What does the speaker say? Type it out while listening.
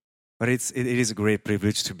But it is a great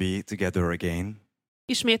privilege to be together again.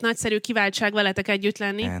 Ismét nagyszerű kiváltság veletek együtt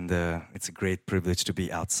lenni, And it's a great privilege to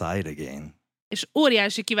be outside again. és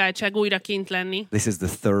óriási kiváltság újra kint lenni. This is the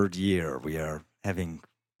third year we are having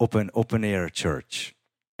open air church.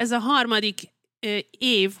 Ez a harmadik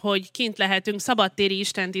év, hogy kint lehetünk szabadtéri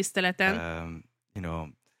istentiszteleten.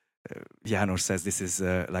 János says this is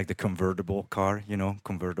like the convertible car,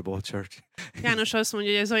 convertible church. János azt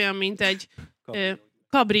mondja, hogy ez olyan, mint egy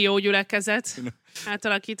kabrió gyülekezet,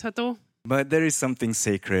 átalakítható. But there is something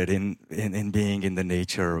sacred in being in the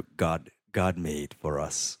nature God made for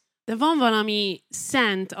us. De van valami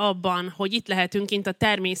szent abban, hogy itt lehetünk kint a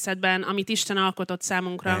természetben, amit Isten alkotott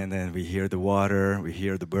számunkra. And then we hear the water, we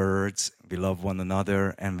hear the birds, we love one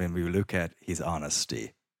another, and when we look at his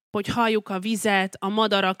honesty. Hogy halljuk a vizet, a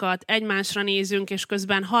madarakat, egymásra nézünk, és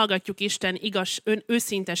közben hallgatjuk Isten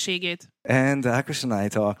őszinteségét. And Akash and I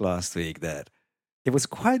talked last week that it was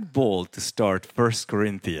quite bold to start 1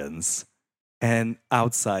 Corinthians and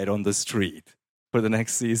outside on the street for the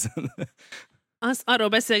next season. Arról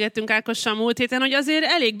beszélgettünk Ákossal múlt héten, hogy azért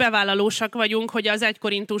elég bevállalósak vagyunk, hogy az 1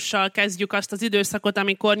 Korintussal kezdjük azt az időszakot,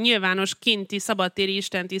 amikor nyilvános kinti szabadtéri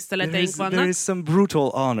istentiszteleteink vannak. There is some brutal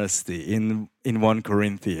honesty in 1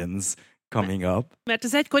 Corinthians coming up. Mert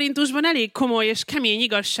az 1 Korintusban elég komoly és kemény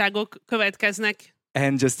igazságok következnek.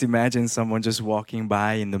 And just imagine someone just walking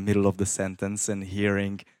by in the middle of the sentence and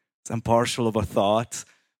hearing some partial of a thought,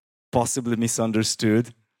 possibly misunderstood.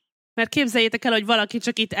 Mert képzeljétek el, hogy valaki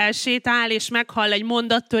csak itt elsétál, és meghall egy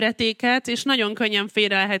mondattöretéket, és nagyon könnyen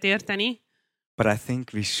félre lehet érteni. But I think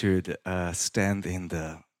we should stand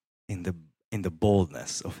in the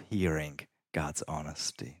boldness of hearing God's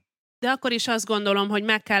honesty. De akkor is azt gondolom, hogy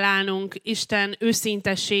meg kell állnunk Isten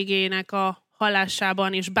őszintességének a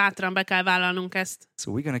hallásában, és bátran be kell vállalnunk ezt.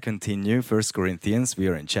 So we're going to continue 1 Corinthians. We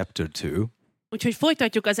are in chapter 2. Úgyhogy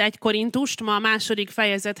folytatjuk az 1 Korintust, ma a második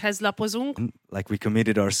fejezethez lapozunk. Like we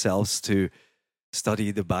committed ourselves to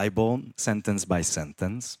study the Bible sentence by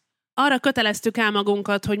sentence. Arra köteleztük el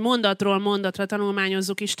magunkat, hogy mondatról mondatra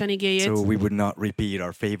tanulmányozzuk Isten igéjét. So we would not repeat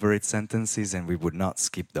our favorite sentences and we would not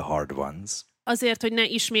skip the hard ones. Azért, hogy ne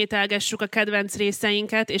ismételgessük a kedvenc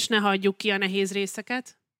részeinket, és ne hagyjuk ki a nehéz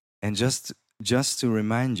részeket. And just to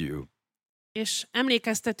remind you, és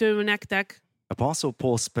emlékeztetőül nektek, Apostle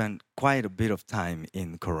Paul spent quite a bit of time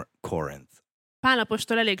in Corinth. Pál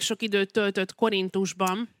apostol elég sok időt töltött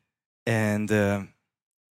Korintusban. And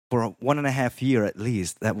for 1.5 years at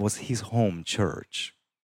least, that was his home church.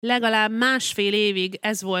 Legalább másfél évig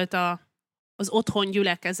ez volt az otthon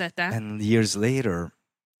gyülekezete. And years later,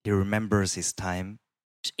 he remembers his time.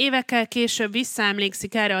 És évekkel később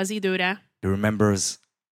visszaemlékszik erre az időre. He remembers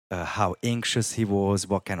how anxious he was,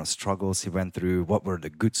 what kind of struggles he went through, what were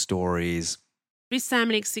the good stories.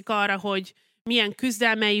 Visszaemlékszik arra, hogy milyen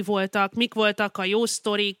küzdelmei voltak, mik voltak a jó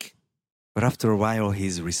sztorik. But after a while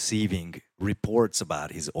he's receiving reports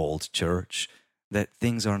about his old church that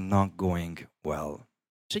things are not going well.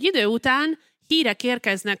 És egy idő után hírek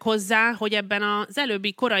érkeznek hozzá, hogy ebben az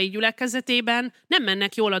előbbi korai gyülekezetében nem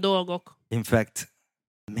mennek jól a dolgok. In fact,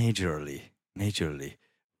 majorly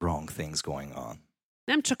wrong things going on.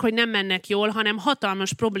 Nem csak, hogy nem mennek jól, hanem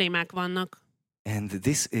hatalmas problémák vannak. And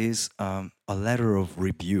this is a letter of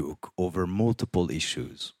rebuke over multiple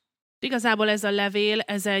issues. Igazából ez a levél,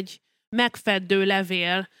 ez egy megfeddő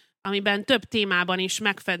levél, amiben több témában is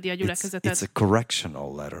megfeddi a gyülekezetet. It's a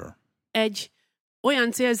correctional letter. Egy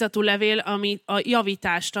olyan célzatú levél, ami a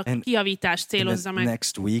javítást, a kijavítást célozza meg.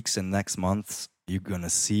 Next weeks and next months you're going to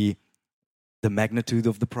see the magnitude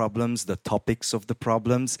of the problems, the topics of the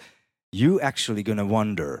problems. You actually going to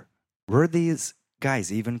wonder, were these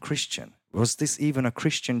guys even Christian? Was this even a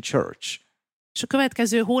Christian church? És a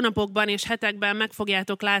következő hónapokban és hetekben meg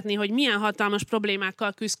fogjátok látni, hogy milyen hatalmas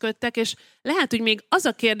problémákkal küzdködtek, és lehet, hogy még az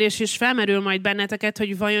a kérdés is felmerül majd benneteket,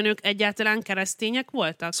 hogy vajon ők egyáltalán keresztények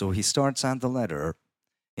voltak. So he starts out the letter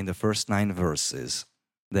in the first 9 verses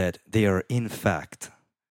that they are in fact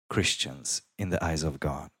Christians in the eyes of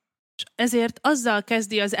God. És ezért azzal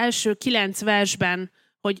kezdi az első 9 versben,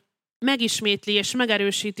 hogy megismétli és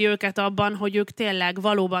megerősíti őket abban, hogy ők tényleg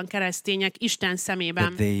valóban keresztények Isten szemében.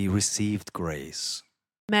 That they received grace.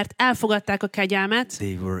 Mert elfogadták a kegyelmet.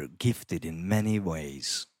 They were gifted in many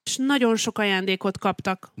ways. És nagyon sok ajándékot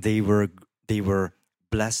kaptak. They were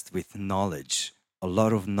blessed with knowledge, a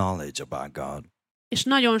lot of knowledge about God. És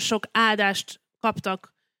nagyon sok áldást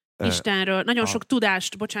kaptak Istenről, nagyon sok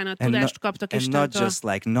tudást kaptak Istentől. And not just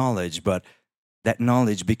like knowledge, but that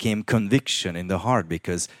knowledge became conviction in the heart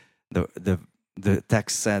because the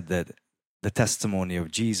text said that the testimony of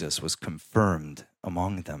Jesus was confirmed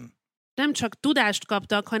among them. Nem csak tudást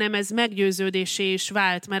kaptak, hanem ez meggyőződésé is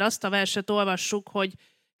vált, mert azt a verset olvassuk, hogy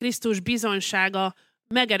Krisztus bizonysága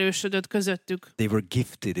megerősödött közöttük. They were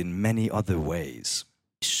gifted in many other ways.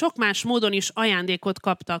 Sok más módon is ajándékot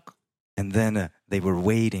kaptak. And then they were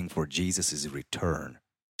waiting for Jesus' return.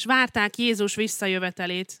 És várták Jézus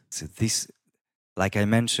visszajövetelét. So this, like I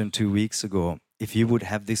mentioned 2 weeks ago, if you would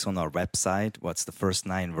have this on our website, what's the first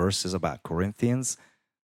 9 verses about Corinthians,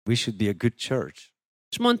 we should be a good church.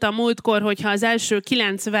 És mondtam múltkor, hogy ha az első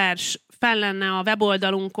 9 vers fel lenne a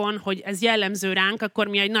weboldalunkon, hogy ez jellemző ránk, akkor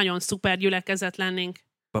mi egy nagyon szuper gyülekezet lennénk.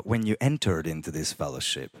 But when you entered into this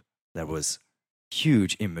fellowship, there was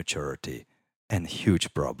huge immaturity and huge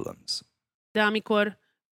problems. De amikor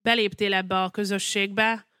beléptél ebbe a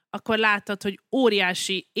közösségbe, akkor láttad, hogy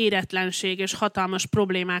óriási éretlenség és hatalmas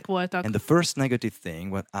problémák voltak. And the first negative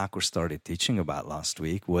thing what Akor started teaching about last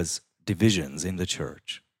week was divisions in the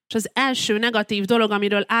church. És az első negatív dolog,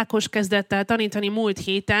 amiről Ákos kezdett el tanítani múlt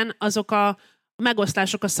héten, azok a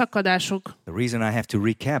megoszlások, a szakadások. The reason I have to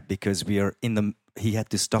recap because he had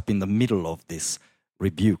to stop in the middle of this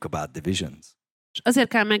rebuke about divisions. És azért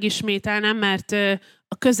kell megismételnem, mert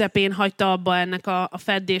a közepén hagyta abba ennek a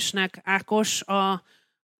feddésnek Ákos a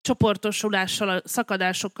csoportosulással, a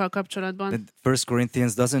szakadásokkal kapcsolatban. 1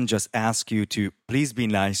 Corinthians doesn't just ask you to please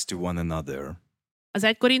be nice to one another. Az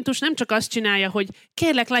 1 Korintus nem csak azt csinálja, hogy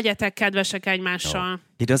kérlek, legyetek kedvesek egymással.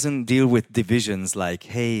 No. He doesn't deal with divisions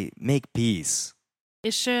like, hey, make peace.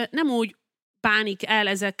 És nem úgy bánik el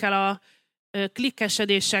ezekkel a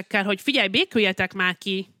klikkesedésekkel, hogy figyelj, béküljetek már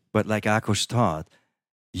ki. But like Akos taught,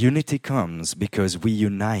 unity comes because we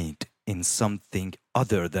unite in something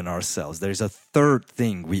other than ourselves. There is a third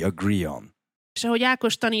thing we agree on. És ahogy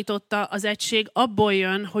Ákos tanította, az egység abból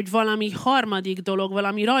jön, hogy valami harmadik dolog,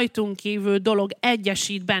 valami rajtunk kívül dolog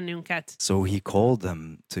egyesít bennünket. So he called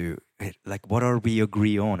them to, like, what are we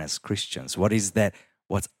agree on as Christians? What is that,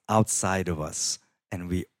 what's outside of us?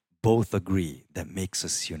 And we both agree that makes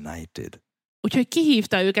us united. Úgyhogy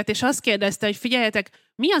kihívta őket, és azt kérdezte, hogy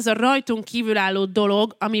figyeljetek, mi az a rajtunk kívülálló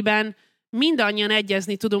dolog, amiben mindannyian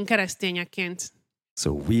egyezni tudunk keresztényekként.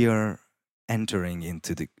 So we are entering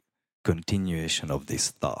into the continuation of this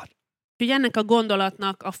thought. Úgyhogy ennek a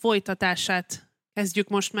gondolatnak a folytatását kezdjük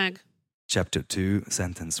most meg. Chapter 2,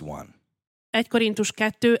 sentence 1. 1 Korintus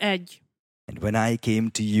 2:1. And when I came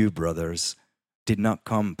to you, brothers, did not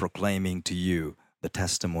come proclaiming to you the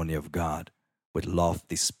testimony of God with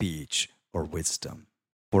lofty speech or wisdom.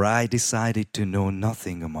 For I decided to know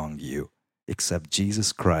nothing among you except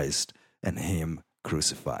Jesus Christ and Him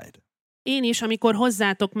crucified. Én is, amikor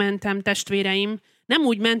hozzátok mentem, testvéreim, nem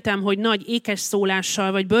úgy mentem, hogy nagy ékes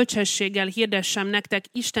szólással vagy bölcsességgel hirdessem nektek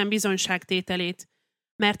Isten bizonyságtételét,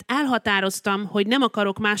 mert elhatároztam, hogy nem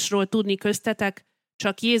akarok másról tudni köztetek,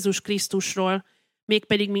 csak Jézus Krisztusról,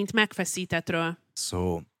 mégpedig mint megfeszítettről.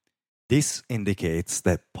 So this indicates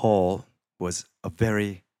that Paul was a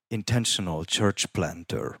very intentional church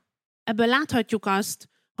planter. Ebből láthatjuk azt,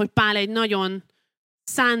 hogy Pál egy nagyon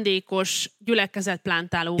szándékos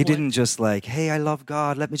gyülekezetplántáló He volt. didn't just like, hey, I love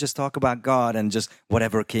God, let me just talk about God and just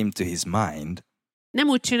whatever came to his mind. Nem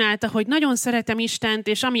úgy csinálta, hogy nagyon szeretem Istent,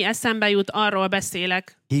 és ami eszembe jut, arról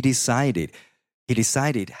beszélek. He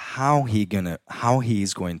decided how he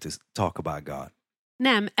is going to talk about God.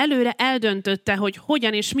 Nem, előre eldöntötte, hogy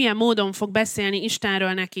hogyan és milyen módon fog beszélni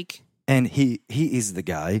Istenről nekik. And he is the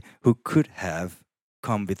guy who could have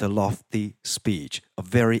come with a lofty speech, a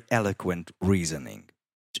very eloquent reasoning.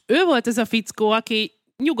 És ő volt ez a fickó, aki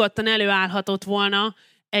nyugodtan előállhatott volna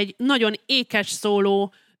egy nagyon ékes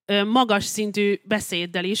szóló, magas szintű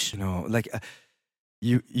beszéddel is. You know, like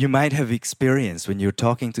you might have experienced when you're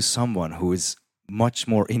talking to someone who is much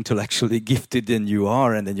more intellectually gifted than you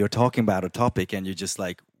are, and then you're talking about a topic, and you're just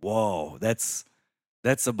like, "Whoa,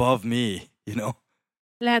 that's above me," you know.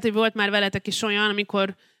 Lehet, hogy volt már veletek is olyan,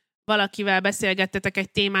 amikor valakivel beszélgettetek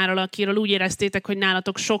egy témáról, akiről úgy éreztétek, hogy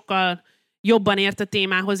nálatok sokkal jobban ért a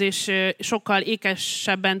témához, és sokkal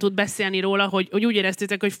ékesebben tud beszélni róla, hogy úgy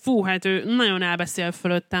éreztétek, hogy fú, hát ő nagyon elbeszél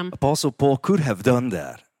fölöttem. Apostle Paul could have done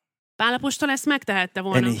that. Pál apostol ezt megtehette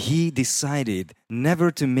volna. And he decided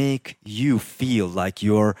never to make you feel like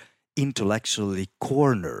you're intellectually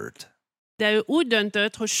cornered. De ő úgy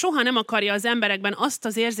döntött, hogy soha nem akarja az emberekben azt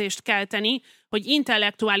az érzést kelteni, hogy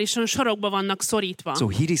intellektuálisan sarokba vannak szorítva. So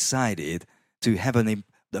he decided to have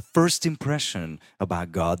the first impression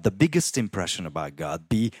about God, the biggest impression about God,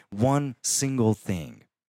 be one single thing.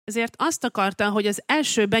 Ezért azt akarta, hogy az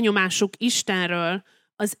első benyomásuk Istenről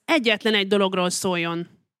az egyetlen egy dologról szóljon.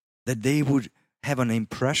 That they would have an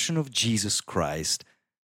impression of Jesus Christ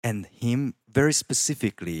and him very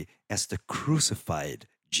specifically as the crucified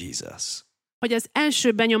Jesus. hogy az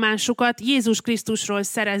első benyomásukat Jézus Krisztusról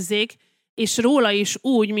szerezzék, és róla is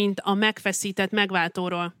úgy, mint a megfeszített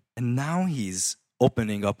megváltóról. And now he's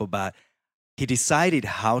opening up about, he decided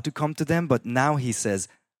how to come to them, but now he says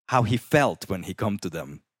how he felt when he come to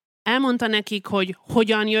them. Elmondta nekik, hogy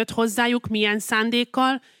hogyan jött hozzájuk, milyen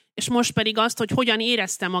szándékkal, és most pedig azt, hogy hogyan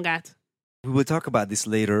érezte magát. We will talk about this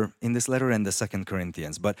later in this letter and the Second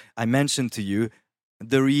Corinthians, but I mentioned to you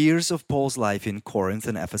the years of Paul's life in Corinth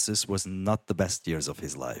and Ephesus was not the best years of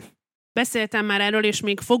his life. Beszéltem már erről, és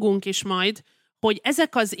még fogunk is majd, hogy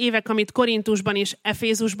ezek az évek, amit Korintusban és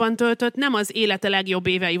Efézusban töltött, nem az élete legjobb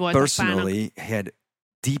évei voltak Pálnak. Personally, he had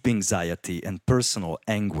deep anxiety and personal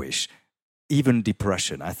anguish, even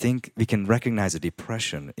depression. I think we can recognize a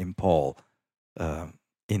depression in Paul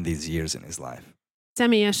in these years in his life.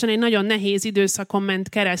 Személyesen egy nagyon nehéz időszakon ment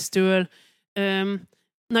keresztül,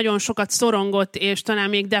 nagyon sokat szorongott, és talán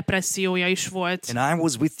még depressziója is volt. And I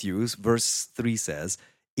was with you, verse 3 says,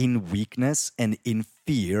 in weakness and in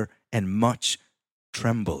fear and much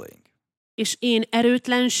trembling. És én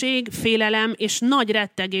erőtlenség, félelem és nagy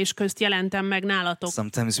rettegés közt jelentem meg nálatok.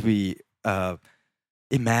 Sometimes we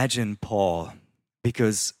imagine Paul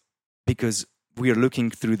because we are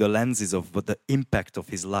looking through the lenses of what the impact of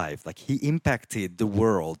his life. Like he impacted the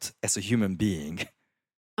world as a human being.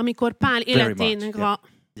 Amikor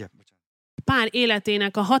Pál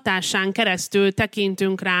életének a hatásán keresztül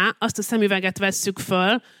tekintünk rá, azt a szemüveget vesszük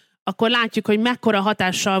föl, akkor látjuk, hogy mekkora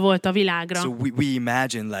hatással volt a világra. So we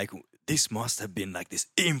imagine like this must have been like this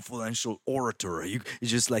influential orator. He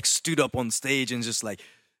just like stood up on stage and just like,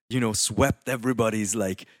 swept everybody's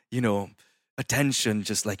like, attention,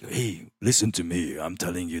 just like, hey, listen to me, I'm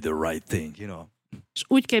telling you the right thing, És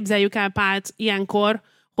úgy képzeljük el Pált ilyenkor,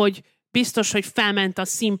 hogy biztos, hogy felment a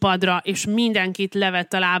színpadra, és mindenkit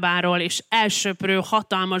levett a lábáról, és elsöprő,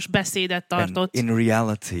 hatalmas beszédet tartott. And in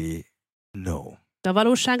reality, no. De a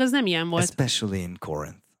valóság az nem ilyen volt. Especially in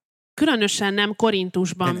Corinth. Különösen nem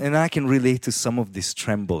Korintusban. And I can relate to some of this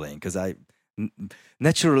trembling, because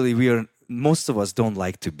naturally most of us don't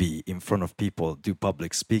like to be in front of people, do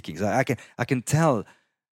public speaking. So I can tell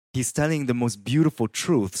he's telling the most beautiful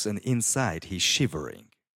truths, and inside he's shivering.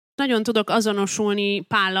 Nagyon tudok azonosulni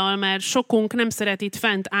Pállal, mert sokunk nem szeret itt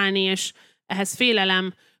fent állni, és ehhez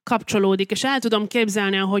félelem kapcsolódik, és el tudom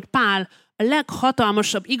képzelni, hogy Pál a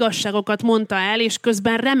leghatalmasabb igazságokat mondta el, és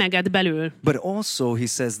közben remegett belül. But also he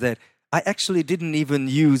says that I actually didn't even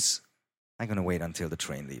use, I'm going to wait until the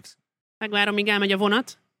train leaves. Megvárom, míg elmegy a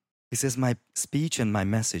vonat. He says, my speech and my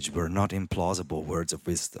message were not in plausible words of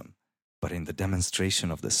wisdom, but in the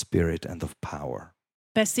demonstration of the Spirit and of power.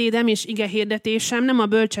 Beszédem és igehirdetésem nem a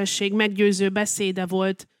bölcsesség meggyőző beszéde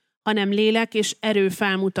volt, hanem lélek és erő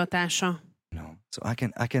felmutatása. No. So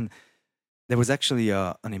I can there was actually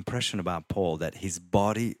an impression about Paul that his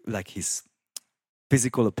body, like his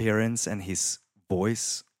physical appearance and his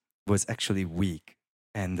voice was actually weak,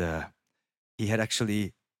 and he had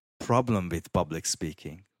actually problem with public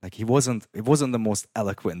speaking. Like he wasn't the most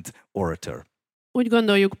eloquent orator. Úgy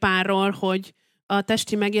gondoljuk Pálról, hogy a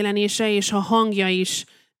testi megjelenése és a hangja is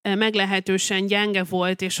meglehetősen gyenge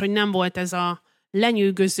volt, és hogy nem volt ez a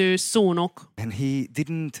lenyűgöző szónok. And he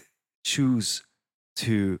didn't choose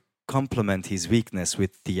to complement his weakness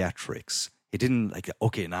with theatrics. He didn't like,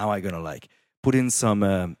 okay, now I'm gonna like put in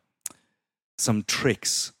some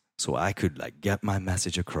tricks so I could like get my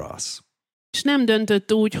message across. És nem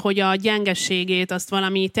döntött úgy, hogy a gyengeségét azt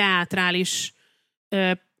valami teátrális,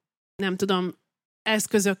 nem tudom,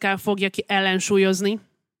 eszközökkel fogja ki ellensúlyozni.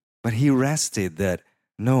 But he rested that,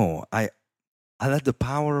 no, I let the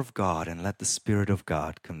power of God and let the Spirit of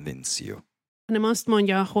God convince you. Hanem azt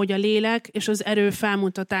mondja, hogy a lélek és az erő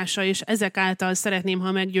felmutatása, és ezek által szeretném,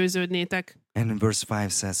 ha meggyőződnétek. And in verse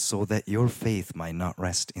 5 says, so that your faith might not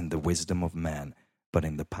rest in the wisdom of man, but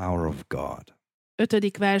in the power of God.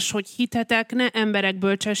 5. vers, hogy hitetek ne emberek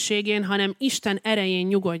bölcsességén, hanem Isten erején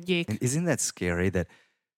nyugodjék. And isn't that scary that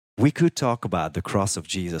we could talk about the cross of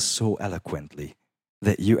Jesus so eloquently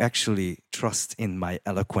that you actually trust in my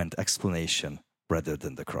eloquent explanation rather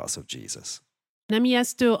than the cross of Jesus? Nem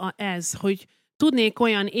ijesztő ez, hogy tudnék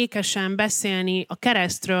olyan ékesen beszélni a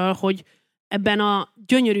keresztről, hogy ebben a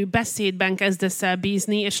gyönyörű beszédben kezdesz el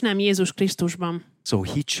bízni, és nem Jézus Krisztusban. So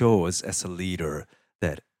he chose as a leader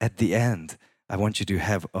that at the end I want you to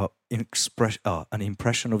have an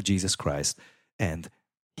impression of Jesus Christ and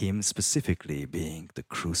him specifically being the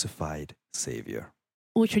crucified Savior.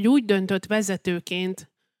 Úgyhogy úgy döntött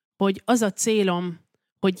vezetőként, hogy az a célom,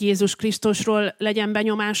 hogy Jézus Krisztusról legyen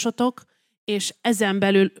benyomásotok, és ezen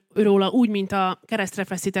belül róla úgy, mint a keresztre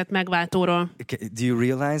feszített megváltóról. Do you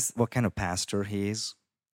realize what kind of pastor he is?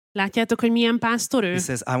 Látjátok, hogy milyen pásztor ő? He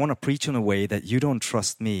says, I want to preach in a way that you don't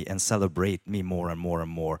trust me and celebrate me more and more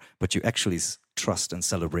and more, but you actually trust and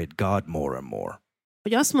celebrate God more and more.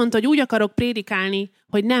 Hogy azt mondta, hogy úgy akarok prédikálni,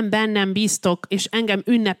 hogy nem bennem bíztok, és engem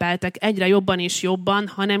ünnepeltek egyre jobban és jobban,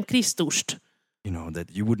 hanem Krisztust. You know, that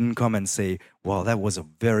you wouldn't come and say, well, that was a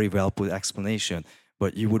very well put explanation,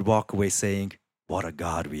 but you would walk away saying, what a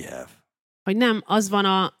God we have. Hogy nem az van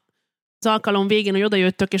az alkalom végén, hogy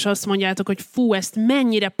odajöttök, és azt mondjátok, hogy fú, ezt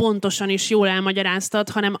mennyire pontosan és jól elmagyaráztad,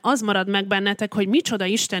 hanem az marad meg bennetek, hogy micsoda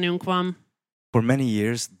Istenünk van. For many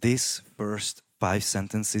years, this first 5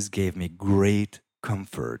 sentences gave me great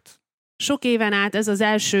comfort. Sok éven át ez az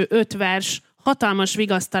első 5 vers hatalmas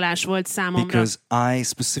vigasztalás volt számomra. Because I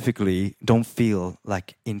specifically don't feel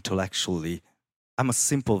like intellectually, I'm a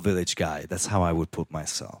simple village guy. That's how I would put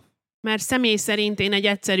myself. Mert személy szerint én egy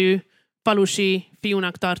egyszerű falusi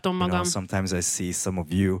fiúnak tartom You know, magam. sometimes I see some of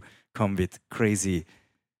you come with crazy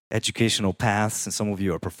educational paths, and some of you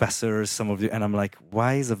are professors, some of you, and I'm like,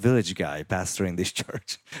 why is a village guy pastoring this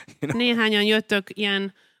church? You know? Néhányan jöttök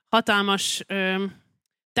ilyen hatalmas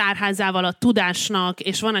tárházával a tudásnak,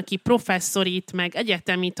 és van, aki professzorít, meg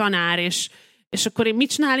egyetemi tanár, és akkor mit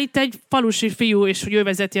csinál itt egy falusi fiú, és hogy ő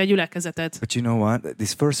vezeti a gyülekezetet? But you know what?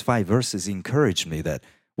 These first 5 verses encourage me that,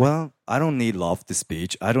 well, I don't need lofty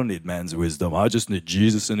speech. I don't need man's wisdom. I just need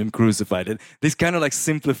Jesus and him crucified. And this kind of like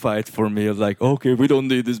simplified for me. Like, okay, we don't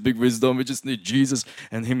need this big wisdom. We just need Jesus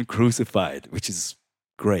and him crucified, which is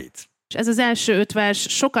great. És ez az első 5 vers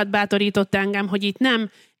sokat bátorított engem, hogy itt nem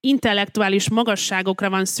intellektuális magasságokra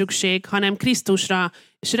van szükség, hanem Krisztusra,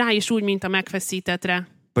 és rá is úgy, mint a megfeszítettre.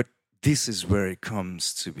 But this is where it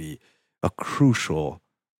comes to be a crucial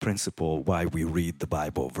principle why we read the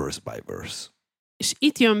Bible verse by verse. És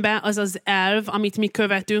itt jön be az az elv, amit mi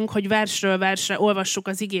követünk, hogy versről versre olvassuk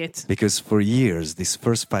az igét. Because for years, these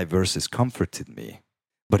first 5 verses comforted me,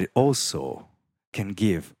 but it also can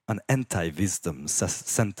give an anti-wisdom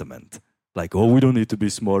sentiment. Like, oh, we don't need to be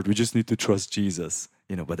smart, we just need to trust Jesus.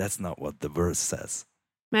 You know, but that's not what the verse says.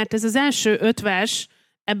 Mert ez az első 5 vers,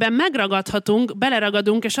 ebben megragadhatunk,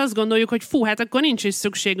 beleragadunk, és azt gondoljuk, hogy fú, hát akkor nincs is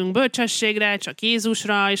szükségünk bölcsességre, csak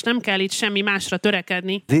Jézusra, és nem kell itt semmi másra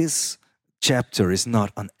törekedni. This chapter is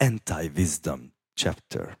not an anti-wisdom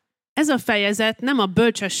chapter. Ez a fejezet nem a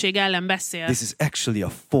bölcsesség ellen beszél, This is actually a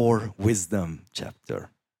for wisdom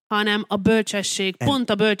chapter. hanem a bölcsesség, pont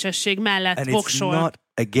a bölcsesség mellett And it's voksol. not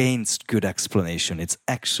against good explanation. It's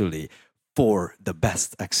actually for the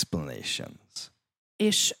best explanations.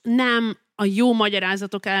 És nem a jó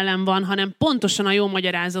magyarázatok ellen van, hanem pontosan a jó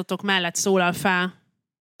magyarázatok mellett szólal fel.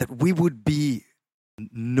 That we would be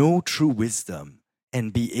know true wisdom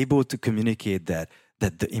and be able to communicate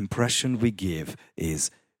that the impression we give is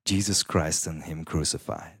Jesus Christ and him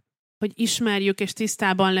crucified. Hogy ismerjük és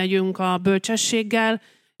tisztában legyünk a bölcsességgel,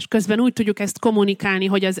 és közben úgy tudjuk ezt kommunikálni,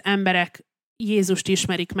 hogy az emberek Jézust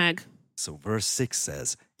ismerik meg. So verse 6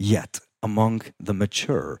 says, yet among the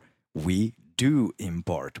mature we do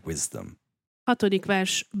impart wisdom. 6.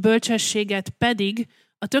 vers. Bölcsességet pedig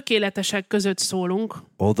a tökéletesek között szólunk,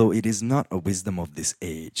 Although it is not a wisdom of this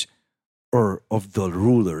age or of the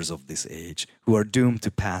rulers of this age who are doomed to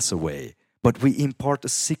pass away, but we impart a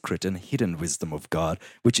secret and hidden wisdom of God,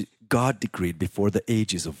 which God decreed before the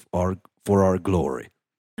ages for our glory.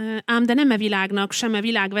 Ám de nem e világnak, sem e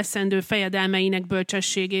világ veszendő fejedelmeinek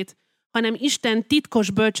bölcsességét, hanem Isten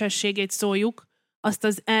titkos bölcsességét szóljuk, azt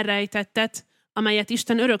az elrejtettet, amelyet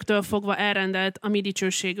Isten öröktől fogva elrendelt a mi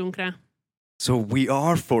dicsőségünkre. So we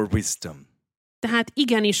are for wisdom. Tehát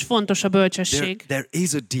igenis fontos a bölcsesség. There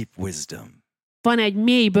is a deep wisdom. Van egy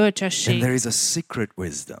mély And bölcsesség, there is a secret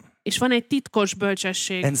wisdom. és van egy titkos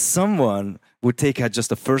bölcsesség. And someone would take out just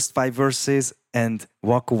the first 5 verses and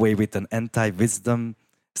walk away with an anti-wisdom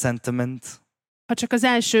sentiment. Ha csak az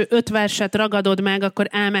első 5 verset ragadod meg, akkor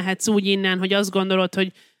elmehetsz úgy innen, hogy azt gondolod,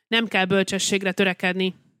 hogy nem kell bölcsességre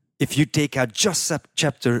törekedni. If you take out just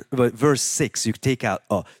verse 6, you take out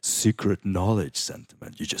a secret knowledge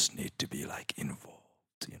sentiment. You just need to be like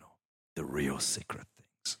involved, you know, the real secret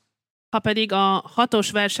things. Ha pedig a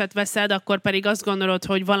 6. verset veszed, akkor pedig azt gondolod,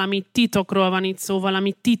 hogy valami titokról van itt szó,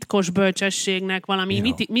 valami titkos bölcsességnek,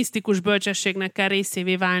 valami misztikus bölcsességnek kell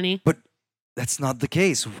részévé válni. But that's not the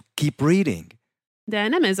case. Keep reading. De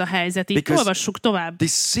nem ez a helyzet, így Because olvassuk tovább.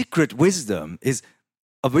 This secret wisdom is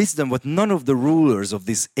a wisdom what none of the rulers of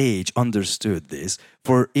this age understood this,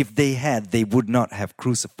 for if they had, they would not have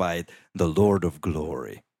crucified the Lord of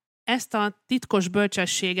glory. Ezt a titkos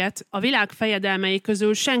bölcsességet a világ fejedelmei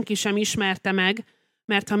közül senki sem ismerte meg,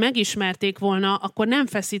 mert ha megismerték volna, akkor nem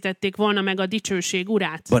feszítették volna meg a dicsőség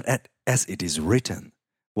urát. But as it is written,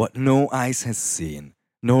 what no eyes has seen,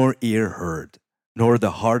 nor ear heard, nor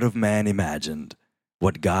the heart of man imagined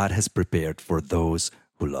what God has prepared for those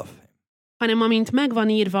who love him. hanem amint megvan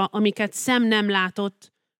írva, amiket szem nem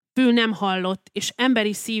látott, fül nem hallott, és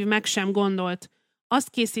emberi szív meg sem gondolt, azt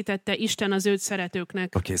készítette Isten az őt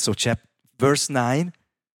szeretőknek. Okay, so verse 9,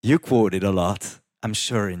 you quoted a lot, I'm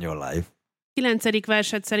sure, in your life. 9.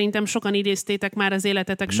 verset szerintem sokan idéztétek már az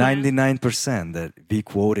életetek során. 99% that we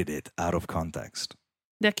quoted it out of context.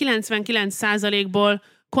 De 99%-ból,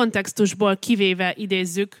 kontextusból kivéve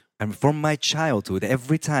idézzük. And from my childhood,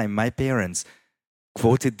 every time my parents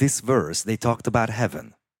quoted this verse, they talked about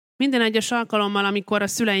heaven. Minden egyes alkalommal, amikor a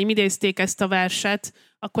szüleim idézték ezt a verset,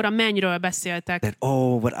 akkor a mennyről beszéltek. That,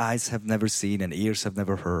 oh, what eyes have never seen and ears have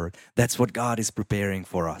never heard. That's what God is preparing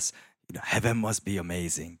for us. Heaven must be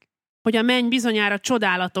amazing. Hogy a menny bizonyára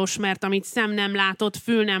csodálatos, mert amit szem nem látott,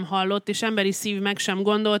 fül nem hallott, és emberi szív meg sem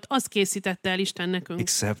gondolt, az készítette el Isten nekünk.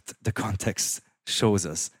 Except the context shows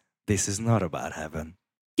us this is not about heaven.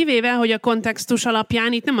 Kivéve, hogy a kontextus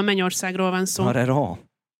alapján itt nem a mennyországról van szó. Not at all.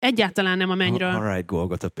 Egyáltalán nem a mennyről. All right,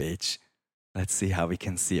 Golgotha page. Let's see how we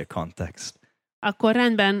can see a context. Akkor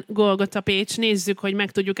rendben, Golgotha page, nézzük, hogy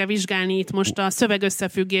meg tudjuk-e vizsgálni itt most a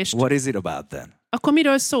szövegösszefüggést. What is it about then? Akkor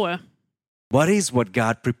miről szól? What is what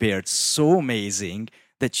God prepared so amazing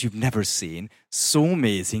that you've never seen, so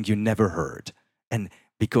amazing you never heard? And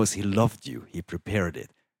because he loved you, he prepared it.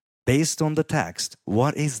 Based on the text,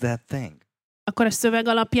 what is that thing? Akkor a szöveg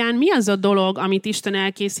alapján mi az a dolog, amit Isten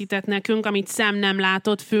elkészített nekünk, amit szem nem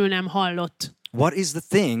látott, fül nem hallott? What is the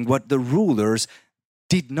thing what the rulers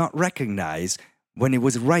did not recognize when it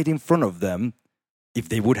was right in front of them? If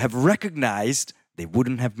they would have recognized, they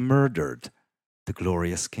wouldn't have murdered the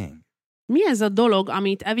glorious king. Mi ez a dolog,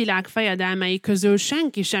 amit e világ fejedelmei közül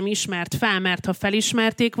senki sem ismert fel, mert ha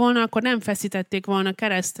felismerték volna, akkor nem feszítették volna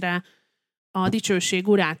keresztre a dicsőség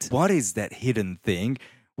urát? What is that hidden thing?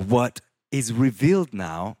 What is revealed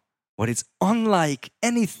now? What is unlike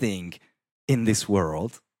anything in this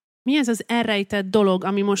world? Mi ez az elrejtett dolog,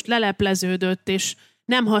 ami most lelepleződött, és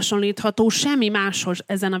nem hasonlítható semmi máshoz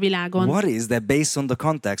ezen a világon? What is that based on the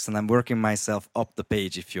context? And I'm working myself up the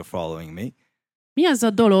page if you're following me. Mi az a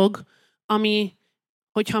dolog, ami,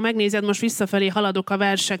 hogyha megnézed, most visszafelé haladok a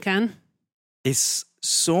verseken, It's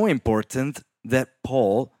so important that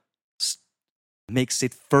Paul makes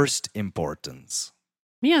it first importance.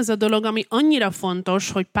 mi az a dolog, ami annyira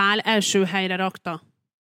fontos, hogy Pál első helyre rakta?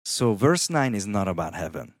 So verse 9 is not about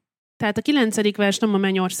heaven. Tehát a 9. vers nem a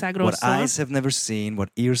mennyországról What szól. eyes have never seen,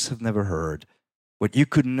 what ears have never heard, what you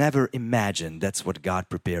could never imagine, that's what God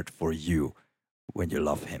prepared for you when you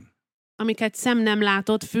love him. Amiket szem nem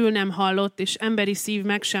látott, fül nem hallott, és emberi szív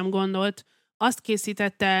meg sem gondolt, azt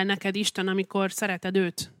készítette el neked Isten, amikor szereted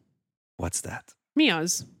őt. What's that? Mi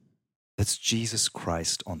az? That's Jesus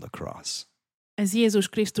Christ on the cross. Ez Jézus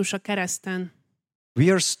Krisztus a kereszten. We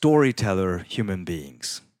are storyteller human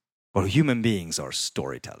beings. Well, human beings are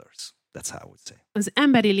storytellers. That's how I would say. Az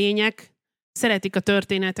emberi lények szeretik a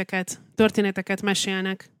történeteket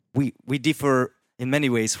mesélnek. We differ in many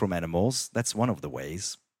ways from animals. That's one of the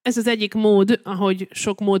ways. Ez az egyik mód, ahogy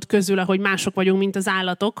sok mód közül, ahogy mások vagyunk, mint az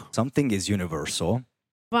állatok. Something is universal.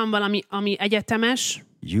 Van valami, ami egyetemes.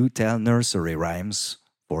 You tell nursery rhymes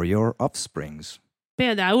for your offsprings.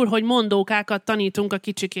 Például, hogy mondókákat tanítunk a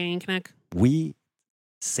kicsikéinknek. We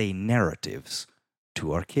say narratives to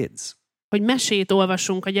our kids. Hogy mesét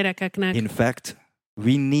olvasunk a gyerekeknek. In fact,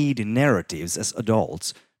 we need narratives as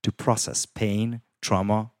adults to process pain,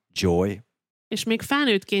 trauma, joy. És még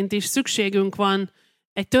felnőttként is szükségünk van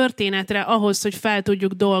egy történetre ahhoz, hogy fel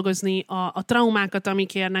tudjuk dolgozni a traumákat,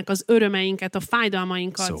 amik érnek, az örömeinket, a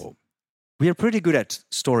fájdalmainkat. So, we are pretty good at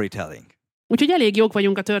storytelling. Úgyhogy elég jók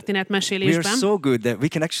vagyunk a We are történetmesélésben. so good that we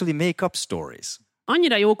can actually make up stories.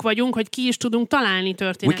 Annyira jók vagyunk, hogy ki is tudunk találni We can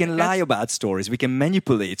történeteket. lie about stories. We can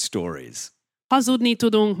manipulate stories. Hazudni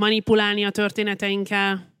tudunk, manipulálni a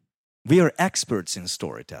történeteinkkel. We are experts in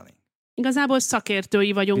storytelling. Igazából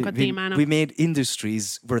szakértői vagyunk a témának. We made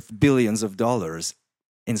industries worth billions of dollars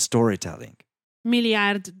in storytelling.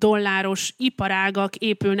 Milliárd dolláros iparágak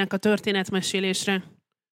épülnek a történetmesélésre.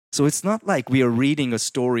 So it's not like we are reading a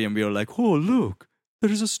story and we are like, oh, look,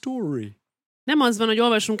 there's a story. Nem az van, hogy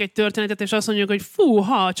olvasunk egy történetet, és azt mondjuk, hogy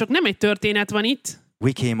fúha, csak nem egy történet van itt.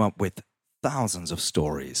 We came up with thousands of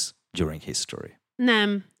stories during history.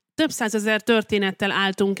 Nem. Több százezer történettel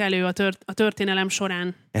álltunk elő a történelem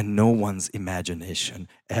során. And no one's imagination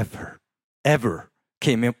ever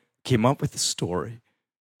came up with a story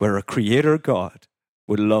where a creator God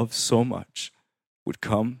would love so much, would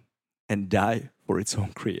come and die for its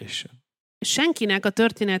own creation. Senkinek a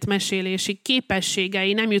történetmesélési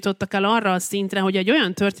képességei nem jutottak el arra a szintre, hogy egy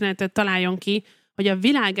olyan történetet találjon ki, hogy a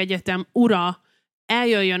világegyetem ura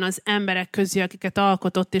eljöjjön az emberek közé, akiket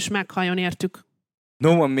alkotott, és meghalljon értük. No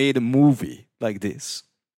one made a movie like this.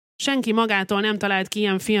 Senki magától nem talált ki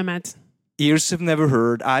ilyen filmet. Ears have never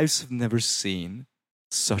heard, eyes have never seen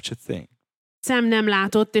such a thing. Szem nem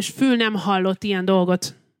látott, és fül nem hallott ilyen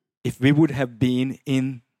dolgot. If we would have been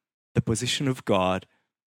in the position of God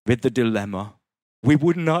with the dilemma, we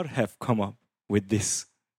would not have come up with this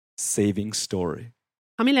saving story.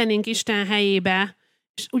 Ha mi lennénk Isten helyébe,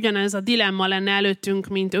 és ugyanez a dilemma lenne előttünk,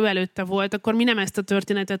 mint ő előtte volt, akkor mi nem ezt a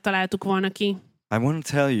történetet találtuk volna ki. I want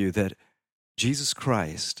to tell you that Jesus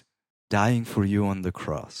Christ dying for you on the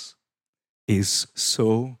cross is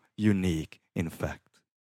so unique, in fact.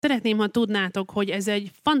 Szeretném, ha tudnátok, hogy ez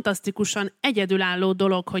egy fantasztikusan egyedülálló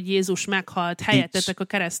dolog, hogy Jézus meghalt helyettetek a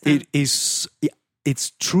kereszten. It's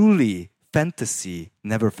truly fantasy,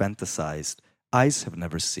 never fantasized. Eyes have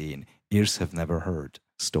never seen, ears have never heard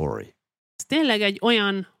story. Ez tényleg egy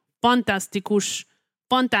olyan fantasztikus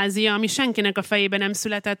fantázia, ami senkinek a fejében nem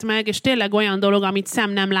született meg, és tényleg olyan dolog, amit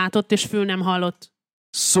szem nem látott, és fül nem hallott.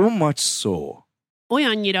 So much so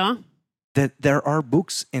Olyannyira, that there are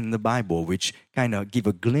books in the Bible which kind of give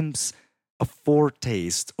a glimpse, a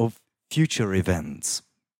foretaste of future events.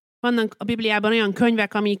 vannak a Bibliában olyan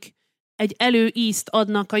könyvek, amik egy előízt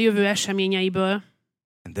adnak a jövő eseményeiből.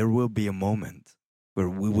 And there will be a moment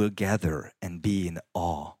where we will gather and be in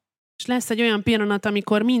awe. És lesz egy olyan pillanat,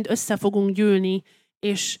 amikor mind össze fogunk gyűlni,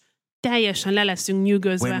 és teljesen le leszünk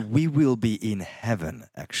nyűgözve, When we will be in heaven,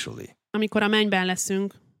 actually. amikor a mennyben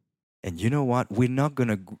leszünk. And you know what? We're not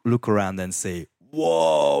going to look around and say,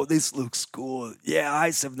 whoa, this looks cool. Yeah,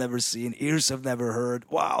 eyes have never seen, ears have never heard.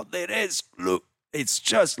 Wow, it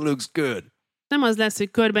just looks good. Nem az lesz,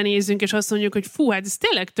 hogy körbenézzünk, és azt mondjuk, hogy fú, hát ez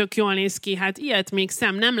tényleg tök jól néz ki, hát ilyet még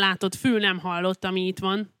szem nem látott, fül nem hallott, ami itt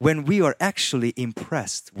van. When we are actually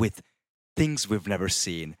impressed with things we've never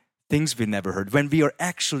seen, things we've never heard, when we are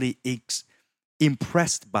actually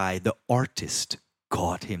impressed by the artist,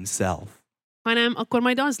 God himself. Hanem akkor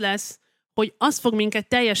majd az lesz, hogy az fog minket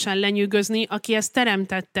teljesen lenyűgözni, aki ezt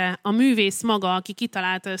teremtette, a művész maga, aki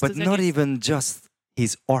kitalálta ezt But az not egész. even just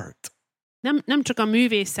his art, Nem csak a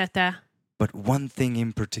művészete, but one thing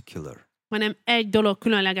in particular. hanem egy dolog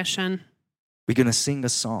különlegesen. We're going to sing a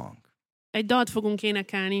song, Egy dalt fogunk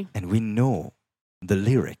énekelni, and we know the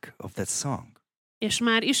lyric of that song. és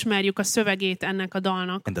már ismerjük a szövegét ennek a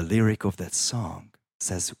dalnak. And the lyric of that song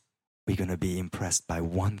says we're going to be impressed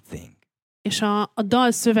by one thing. És a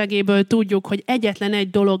dal szövegéből tudjuk, hogy egyetlen egy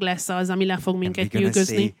dolog lesz az, ami le fog And we're minket going to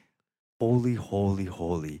nyűgözni. say, holy, holy,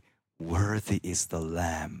 holy, worthy is the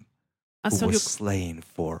Lamb Azt who was fogjuk, slain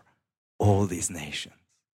for all these nations.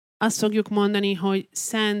 azt fogjuk mondani, hogy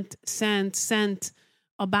szent, szent, szent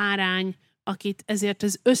a bárány, akit ezért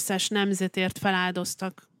az összes nemzetért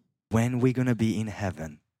feláldoztak. When we're going to be in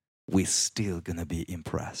heaven, we're still going to be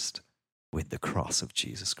impressed with the cross of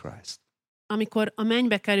Jesus Christ. Amikor a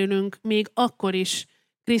mennybe kerülünk, még akkor is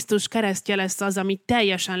Krisztus keresztje lesz az, ami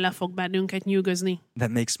teljesen le fog bennünket nyűgözni. That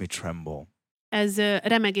makes me tremble. Ez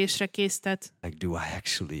remegésre késztet. Like, do I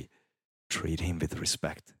actually treat him with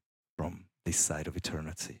respect from this side of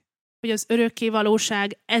eternity? Hogy az örökké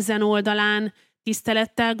valóság ezen oldalán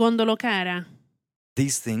tisztelettel gondolok erre?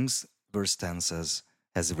 These things, verse 10 says,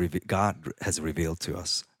 God has revealed to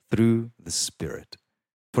us through the Spirit.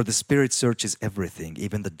 For the Spirit searches everything,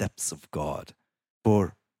 even the depths of God.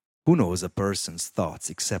 For who knows a person's thoughts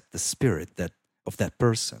except the Spirit of that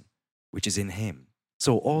person, which is in him?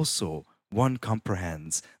 So also no one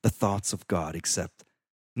comprehends the thoughts of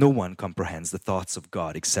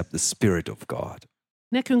God except the Spirit of God.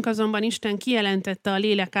 Nekünk azonban Isten kijelentette a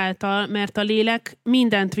lélek által, mert a lélek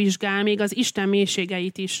mindent vizsgál, még az Isten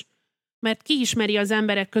mélységeit is. Mert ki ismeri az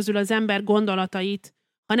emberek közül az ember gondolatait,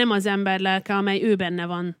 ha nem az ember lelke, amely ő benne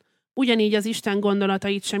van. Ugyanígy az Isten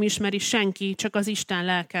gondolatait sem ismeri senki, csak az Isten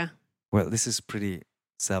lelke. Well, this is pretty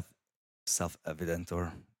self-evident,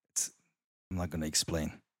 I'm not going to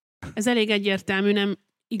explain. Ez elég egyértelmű, nem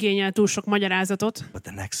igényel túl sok magyarázatot. But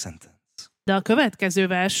the next sentence. De a következő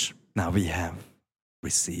vers. Now we have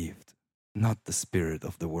received not the spirit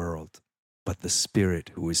of the world, but the Spirit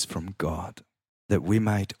who is from God, that we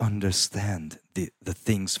might understand the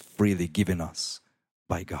things freely given us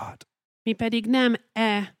by God. Mi pedig nem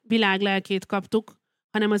világ lelkét kaptuk,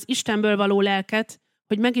 hanem az Istenből való lelket,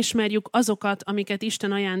 hogy megismerjük azokat, amiket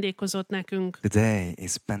Isten ajándékozott nekünk. Today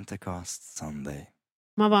is Pentecost Sunday.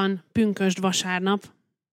 Ma van pünkösd vasárnap.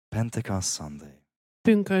 Pentecost Sunday.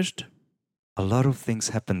 Pünkösd. A lot of things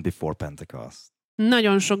happened before Pentecost.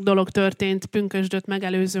 Nagyon sok dolog történt pünkösdöt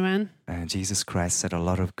megelőzően. And Jesus Christ said a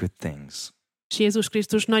lot of good things. És Jézus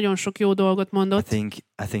Krisztus nagyon sok jó dolgot mondott.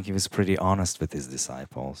 I think he was pretty honest with his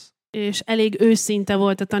disciples. És elég őszinte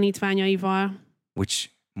volt a tanítványaival, which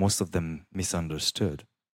most of them misunderstood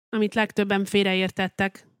amit legtöbben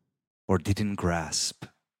félreértettek, or didn't grasp.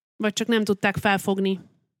 vagy csak nem tudták felfogni.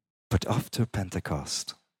 But after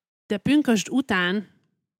Pentecost, De pünkösd után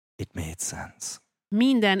it made sense.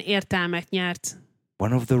 minden értelmet nyert.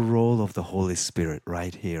 One of the role of the Holy Spirit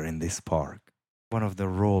right here in this park. One of the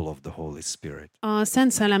role of the Holy Spirit. A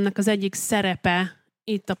Szent Szellemnek az egyik szerepe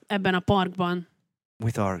itt ebben a parkban.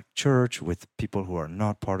 With our church, with people who are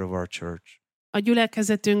not part of our church. A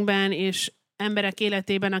gyülekezetünkben és emberek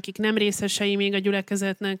életében, akik nem részesei még a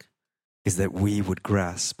gyülekezetnek, Is that we would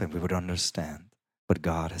grasp and we would understand what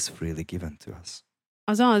God has freely given to us.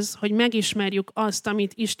 az, hogy megismerjük azt,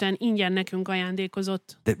 amit Isten ingyen nekünk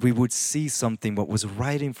ajándékozott. That we would see something what was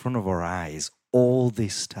right in front of our eyes all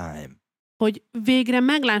this time. Hogy végre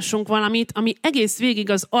meglássunk valamit, ami egész végig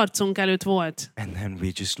az arcunk előtt volt. And then we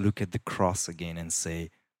just look at the cross again and say,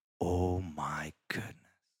 oh my goodness.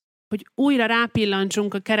 Hogy újra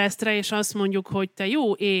rápillantsunk a keresztre, és azt mondjuk, hogy te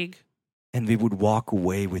jó ég. And we would walk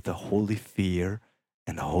away with a holy fear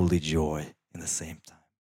and a holy joy in the same time.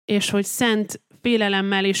 És hogy szent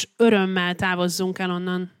félelemmel és örömmel távozzunk el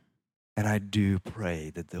onnan. And I do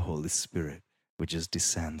pray that the Holy Spirit would just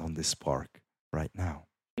descend on this park right now.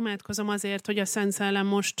 Imádkozom azért, hogy a Szent Szellem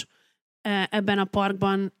most ebben a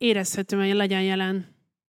parkban érezhetően legyen jelen,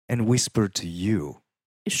 And whisper to you,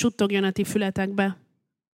 és suttogjon a ti fületekbe.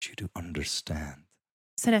 you to understand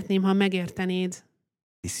Szeretném, ha megértenéd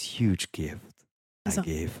this huge gift Ez I a-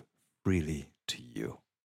 gave freely to you.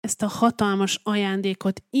 ezt a hatalmas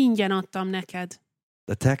ajándékot, ingyen adtam neked.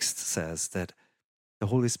 The text says that the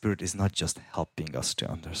Holy Spirit is not just helping us to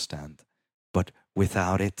understand, but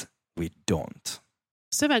without it, we don't.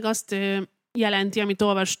 A szöveg azt jelenti, amit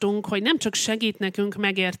olvastunk, hogy nem csak segít nekünk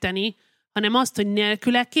megérteni, hanem azt, hogy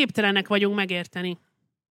nélküle képtelenek vagyunk megérteni.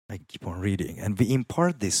 I keep on reading. And we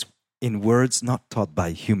impart this in words not taught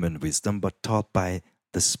by human wisdom, but taught by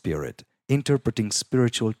the Spirit, interpreting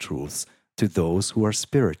spiritual truths to those who are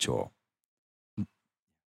spiritual.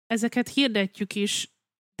 Ezeket hirdetjük is,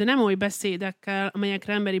 de nem oly beszédekkel,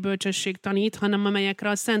 amelyekre emberi bölcsesség tanít, hanem amelyekre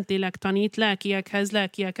a Szentlélek tanít, lelkiekhez,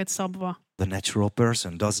 lelkieket szabva. The natural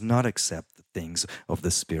person does not accept the things of the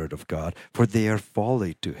Spirit of God, for they are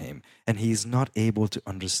folly to him, and he is not able to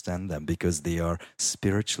understand them because they are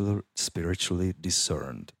spiritually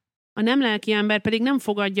discerned. A nem lelki ember pedig nem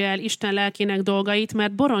fogadja el Isten lelkének dolgait,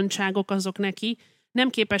 mert borontságok azok neki, nem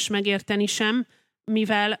képes megérteni sem,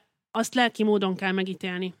 mivel azt lelki módon kell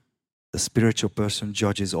megítélni. The spiritual person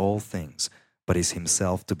judges all things, but is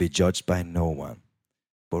himself to be judged by no one.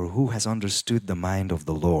 For who has understood the mind of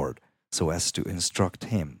the Lord, so as to instruct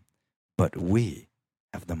him? But we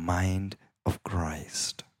have the mind of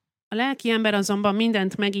Christ. A lelki ember azonban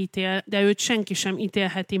mindent megítél, de őt senki sem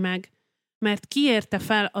ítélheti meg, mert kiérte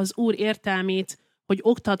fel az Úr értelmét, hogy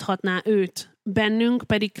oktathatná őt, bennünk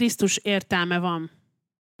pedig Krisztus értelme van.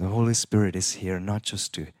 The Holy Spirit is here not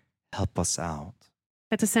just to help us out.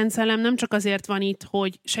 Tehát a Szent Szellem nem csak azért van itt,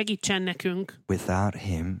 hogy segítsen nekünk, Without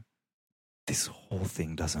him, this whole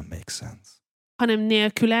thing doesn't make sense. hanem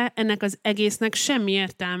nélküle ennek az egésznek semmi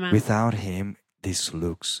értelme. Without him, this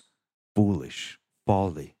looks foolish,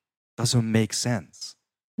 folly, doesn't make sense.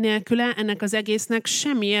 Nélküle ennek az egésznek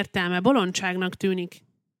semmi értelme, bolondságnak tűnik.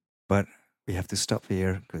 But we have to stop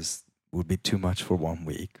here because it would be too much for 1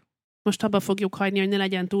 week. Most abba fogjuk hagyni, hogy ne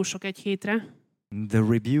legyen túl sok egy hétre. The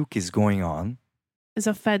rebuke is going on Ez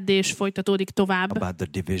a feddés folytatódik tovább about the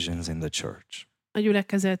divisions in the church. a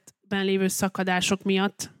gyülekezetben lévő szakadások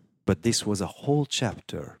miatt. But this was a whole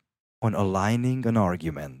chapter on aligning an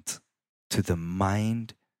argument to the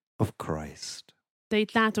mind of Christ. De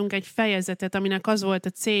itt látunk egy fejezetet, aminek az volt a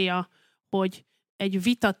célja, hogy egy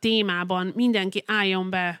vita témában mindenki álljon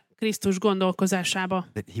be Krisztus gondolkozásába.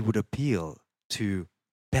 That he would appeal to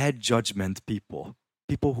bad judgment people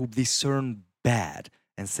who discern bad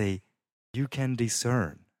and say, you can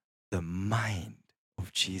discern the mind of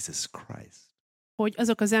Jesus Christ. Hogy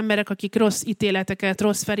azok az emberek, akik rossz ítéleteket,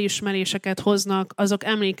 rossz felismeréseket hoznak, azok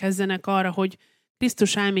emlékezzenek arra, hogy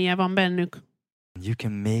Krisztus elméje van bennük. You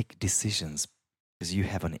can make decisions because you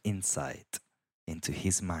have an insight into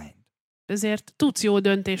his mind. Ezért tudsz jó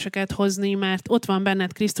döntéseket hozni, mert ott van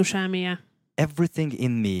benned Krisztus elméje. Everything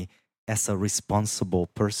in me as a responsible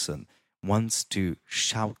person wants to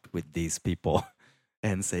shout with these people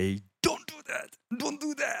and say, don't do that, don't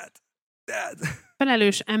do that, that.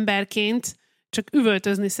 Felelős emberként csak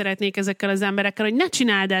üvöltözni szeretnék ezekkel az emberekkel, hogy ne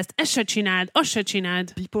csináld ezt se csináld, azt se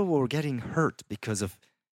csináld. People were getting hurt because of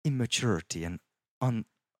immaturity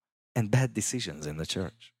and bad decisions in the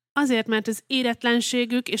church. Azért, mert az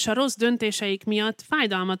éretlenségük és a rossz döntéseik miatt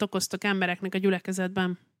fájdalmat okoztak embereknek a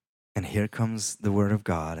gyülekezetben. And here comes the word of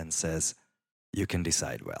God and says, you can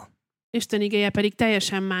decide well. Isten igéje pedig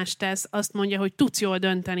teljesen más tesz, azt mondja, hogy tudsz jól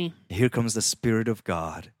dönteni. Here comes the Spirit of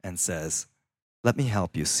God and says, let me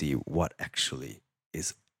help you see what actually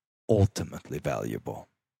is ultimately valuable.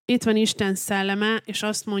 Itt van Isten szelleme, és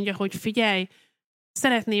azt mondja, hogy figyelj,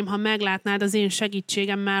 szeretném, ha meglátnád az én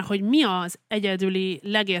segítségemmel, hogy mi az egyedüli,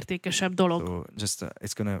 legértékesebb dolog. So just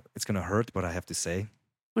it's gonna hurt, but I have to say,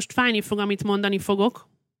 Most fájni fog, amit mondani fogok.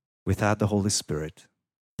 without the Holy Spirit,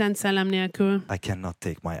 Szent szellem nélkül I cannot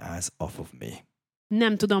take my eyes off of me.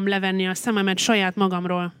 nem tudom levenni a szememet saját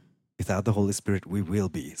magamról. Without the Holy Spirit, we will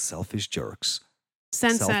be selfish jerks,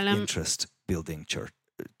 Szent szellem, self-interest building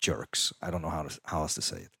jerks. I don't know how else to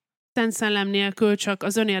say it. Szent szellem nélkül csak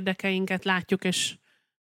az önérdekeinket látjuk, és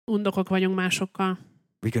undokok vagyunk másokkal.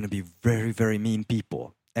 We're going to be very, very mean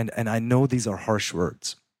people. And I know these are harsh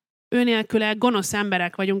words. Ő nélküle gonosz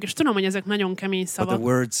emberek vagyunk, és tudom, hogy ezek nagyon kemény But the szavak.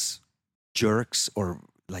 words jerks or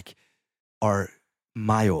like are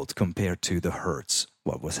mild compared to the hurts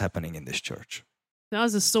what was happening in this church. De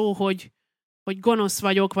az a szó, hogy gonosz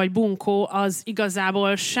vagyok, vagy bunkó, az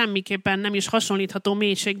igazából semmiképpen nem is hasonlítható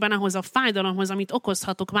mélységben ahhoz a fájdalomhoz, amit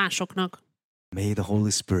okozhatok másoknak. May the Holy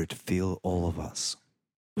Spirit fill all of us.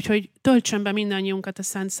 Úgyhogy töltsön be mindannyiunkat a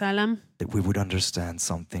Szent Szellem, That we would understand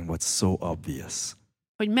something what's so obvious.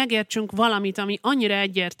 hogy megértsünk valamit, ami annyira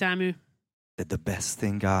egyértelmű, That the best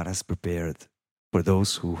thing God has prepared for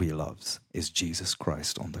those who He loves is Jesus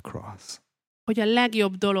Christ on the cross. hogy a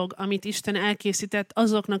legjobb dolog, amit Isten elkészített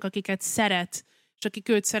azoknak, akiket szeret, és akik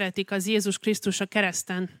őt szeretik, az Jézus Krisztus a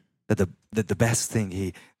kereszten. That the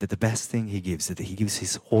best thing He gives, that He gives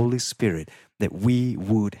His Holy Spirit, that we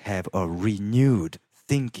would have a renewed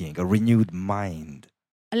thinking, a renewed mind.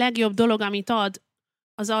 A legjobb dolog, amit ad,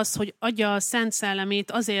 az az, hogy adja a Szent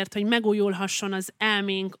Szellemét azért, hogy megújulhasson az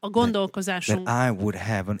elménk, a gondolkozásunk. That I would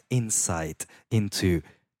have an insight into,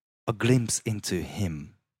 a glimpse into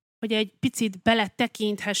Him. Hogy egy picit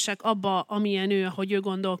beletekinthessek abba, amilyen ő, ahogy ő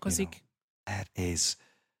gondolkozik. That is,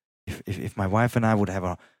 if my wife and I would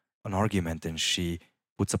have an argument and she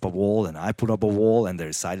puts up a wall and I put up a wall and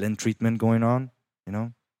there's silent treatment going on,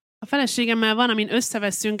 A feleségemmel van, amin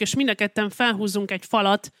összeveszünk, és mind a ketten felhúzunk egy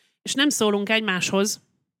falat, és nem szólunk egymáshoz,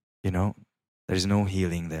 there's no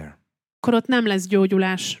healing there. akkor ott nem lesz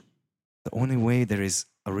gyógyulás. The only way there is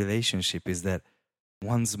a relationship is that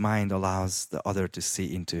one's mind allows the other to see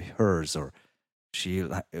into hers, or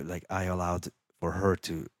I allowed for her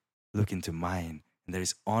to look into mine. And there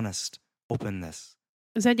is honest openness.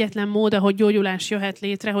 Az egyetlen mód, ahogy gyógyulás jöhet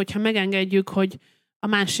létre, hogyha megengedjük, hogy a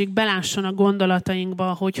másik belásson a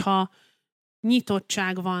gondolatainkba, hogyha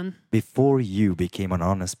nyitottság van. Before you became an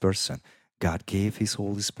honest person, God gave His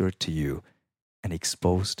Holy Spirit to you and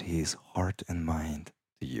exposed His heart and mind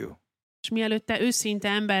to you. És mielőtt te őszinte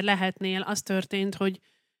ember lehetnél, az történt, hogy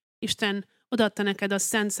Isten odaadta neked a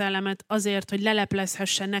Szent Szellemet azért, hogy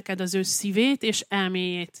leleplezhesse neked az ő szívét és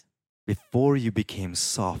elméjét. Before you became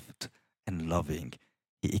soft and loving,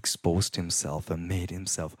 He exposed Himself and made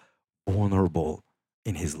Himself vulnerable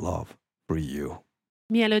in His love for you.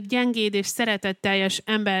 Mielőtt gyengéd és szeretetteljes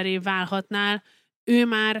emberré válhatnál, ő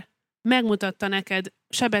már megmutatta neked,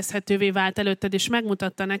 sebezhetővé vált előtted, és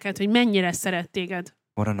megmutatta neked, hogy mennyire szeret téged.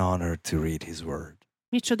 What an honor to read His Word.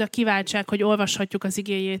 Micsoda kiváltság, hogy olvashatjuk az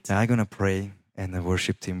igéjét. I'm going to pray and the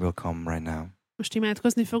worship team will come right now. Most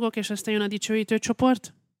imádkozni fogok, és aztán jön a dicsőítő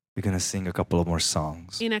csoport. We're going to sing a couple of more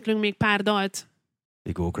songs. Éneklünk még pár dalt.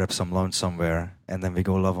 We go grab some lunch somewhere and then we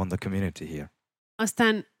go love on the community here.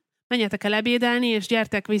 Aztán menjetek el ebédelni, és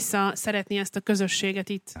gyertek vissza szeretni ezt a közösséget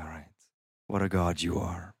itt. All right. What a God you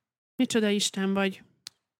are. Micsoda Isten vagy.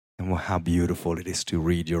 And how beautiful it is to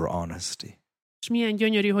read your honesty. És milyen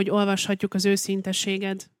gyönyörű, hogy olvashatjuk az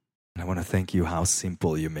őszinteséged. And I want to thank you how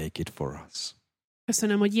simple you make it for us.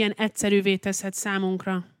 Köszönöm, hogy ilyen egyszerűvé teszed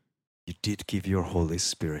számunkra. You did give your Holy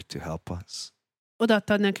Spirit to help us.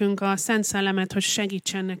 Odaadtad nekünk a Szent Szellemet, hogy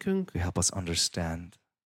segítsen nekünk. To help us understand.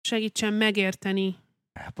 Segítsen megérteni.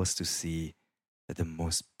 Help us to see that the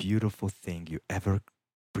most beautiful thing you ever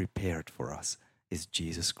prepared for us is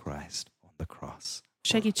Jesus Christ on the cross.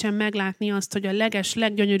 Segítsen meglátni azt, hogy a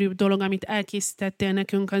leggyönyörűbb dolog, amit elkészítettél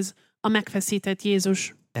nekünk, az a megfeszített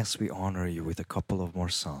Jézus. As we honor you with a couple of more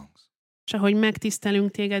songs. És ahogy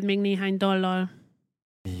megtisztelünk téged még néhány dallal.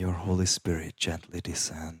 May your Holy Spirit gently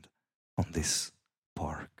descend on this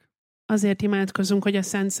park. Azért imádkozunk, hogy a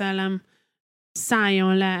Szent Szellem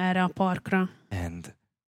szálljon le erre a parkra. And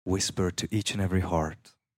whisper to each and every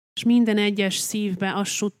heart. És minden egyes szívbe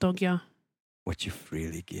azt suttogja. What you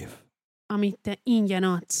freely give. amit te ingyen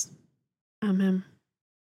adsz. Amen.